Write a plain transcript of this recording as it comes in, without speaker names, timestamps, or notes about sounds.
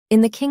In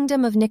the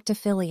kingdom of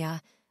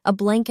Nyctophilia, a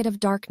blanket of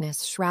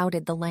darkness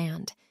shrouded the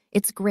land,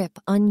 its grip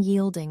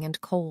unyielding and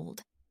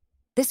cold.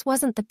 This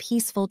wasn't the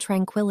peaceful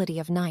tranquility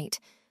of night,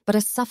 but a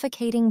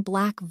suffocating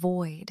black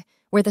void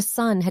where the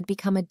sun had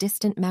become a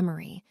distant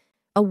memory,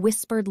 a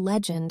whispered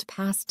legend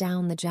passed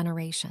down the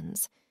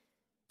generations.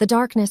 The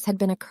darkness had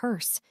been a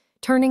curse,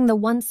 turning the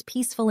once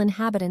peaceful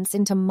inhabitants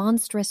into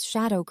monstrous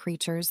shadow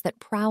creatures that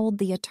prowled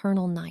the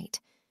eternal night.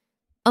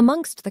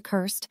 Amongst the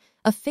cursed,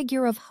 a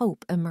figure of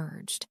hope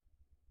emerged.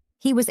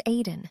 He was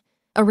Aiden,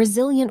 a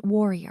resilient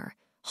warrior,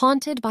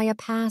 haunted by a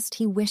past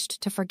he wished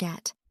to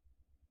forget.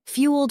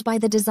 Fueled by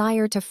the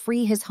desire to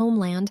free his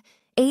homeland,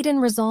 Aiden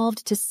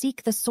resolved to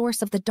seek the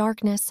source of the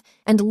darkness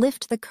and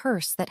lift the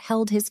curse that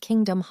held his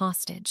kingdom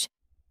hostage.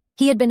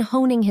 He had been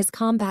honing his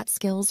combat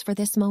skills for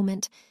this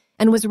moment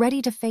and was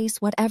ready to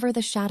face whatever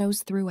the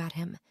shadows threw at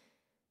him.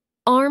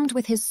 Armed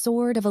with his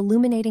sword of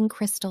illuminating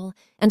crystal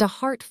and a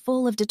heart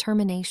full of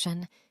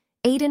determination,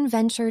 Aiden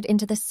ventured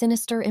into the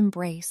sinister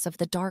embrace of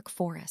the dark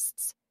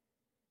forests.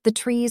 The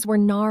trees were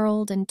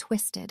gnarled and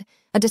twisted,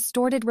 a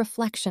distorted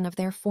reflection of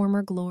their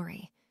former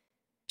glory.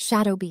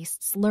 Shadow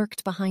beasts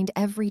lurked behind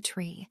every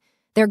tree,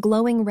 their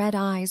glowing red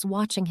eyes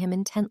watching him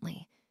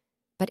intently.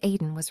 But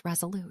Aiden was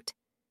resolute.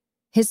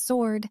 His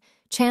sword,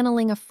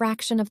 channeling a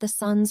fraction of the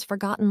sun's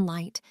forgotten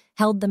light,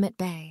 held them at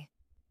bay.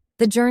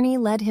 The journey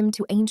led him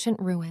to ancient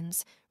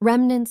ruins,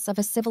 remnants of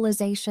a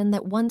civilization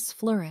that once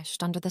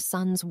flourished under the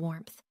sun's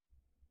warmth.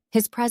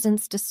 His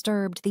presence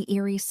disturbed the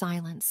eerie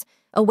silence,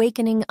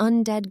 awakening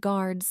undead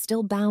guards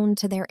still bound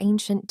to their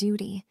ancient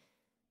duty.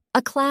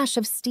 A clash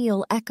of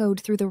steel echoed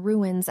through the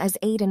ruins as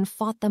Aiden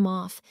fought them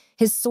off,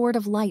 his sword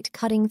of light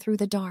cutting through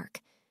the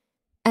dark.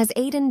 As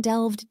Aiden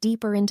delved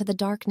deeper into the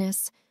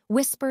darkness,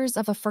 whispers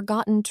of a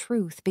forgotten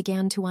truth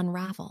began to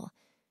unravel.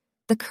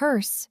 The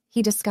curse,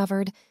 he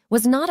discovered,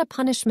 was not a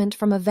punishment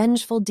from a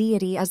vengeful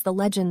deity as the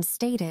legends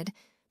stated,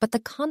 but the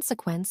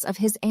consequence of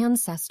his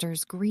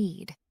ancestors'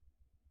 greed.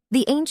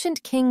 The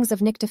ancient kings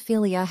of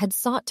Nyctophilia had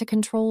sought to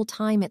control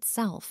time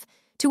itself,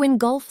 to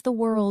engulf the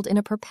world in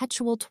a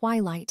perpetual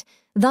twilight,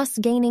 thus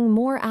gaining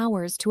more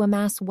hours to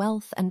amass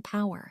wealth and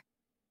power.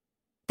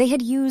 They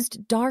had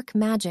used dark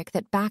magic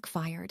that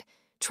backfired,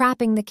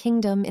 trapping the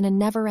kingdom in a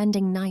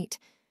never-ending night,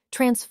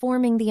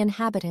 transforming the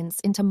inhabitants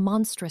into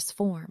monstrous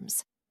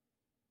forms.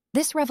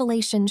 This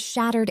revelation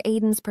shattered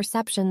Aiden's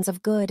perceptions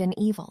of good and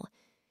evil.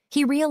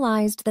 He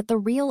realized that the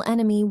real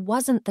enemy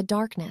wasn't the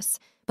darkness,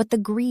 but the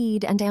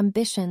greed and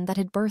ambition that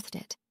had birthed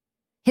it.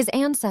 His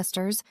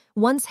ancestors,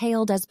 once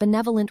hailed as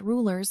benevolent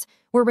rulers,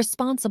 were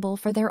responsible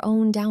for their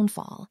own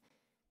downfall.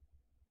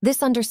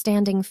 This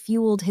understanding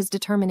fueled his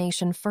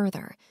determination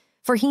further,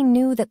 for he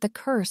knew that the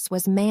curse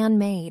was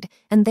man-made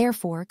and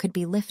therefore could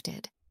be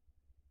lifted.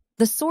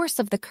 The source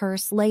of the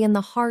curse lay in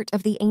the heart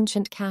of the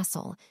ancient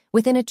castle,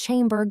 within a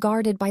chamber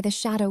guarded by the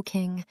Shadow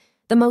King,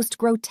 the most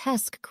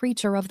grotesque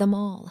creature of them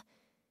all.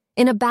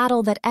 In a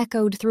battle that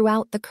echoed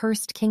throughout the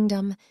cursed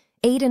kingdom,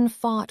 Aiden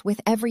fought with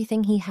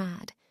everything he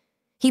had.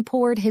 He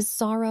poured his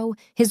sorrow,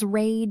 his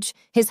rage,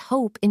 his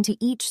hope into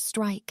each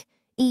strike,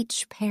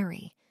 each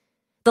parry.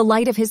 The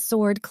light of his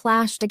sword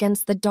clashed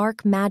against the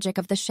dark magic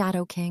of the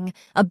Shadow King,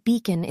 a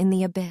beacon in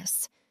the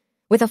abyss.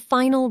 With a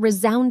final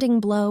resounding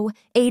blow,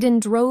 Aiden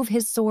drove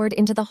his sword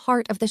into the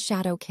heart of the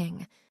Shadow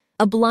King.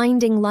 A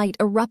blinding light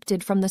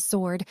erupted from the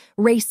sword,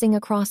 racing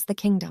across the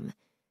kingdom.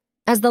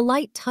 As the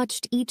light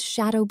touched each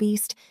shadow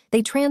beast,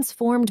 they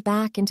transformed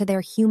back into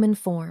their human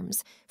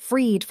forms,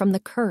 freed from the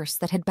curse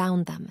that had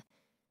bound them.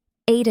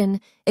 Aiden,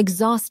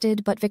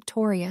 exhausted but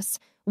victorious,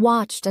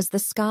 watched as the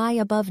sky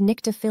above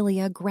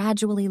Nyctophilia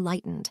gradually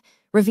lightened,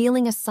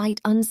 revealing a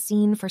sight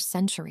unseen for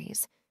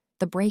centuries,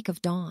 the break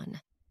of dawn.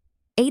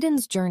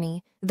 Aiden's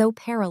journey, though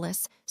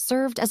perilous,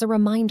 served as a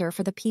reminder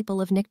for the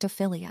people of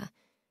Nyctophilia,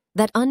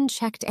 that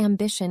unchecked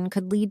ambition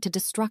could lead to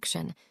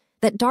destruction,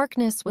 that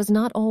darkness was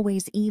not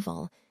always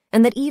evil,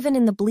 and that even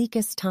in the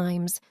bleakest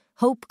times,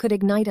 hope could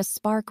ignite a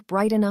spark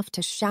bright enough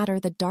to shatter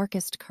the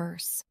darkest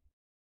curse.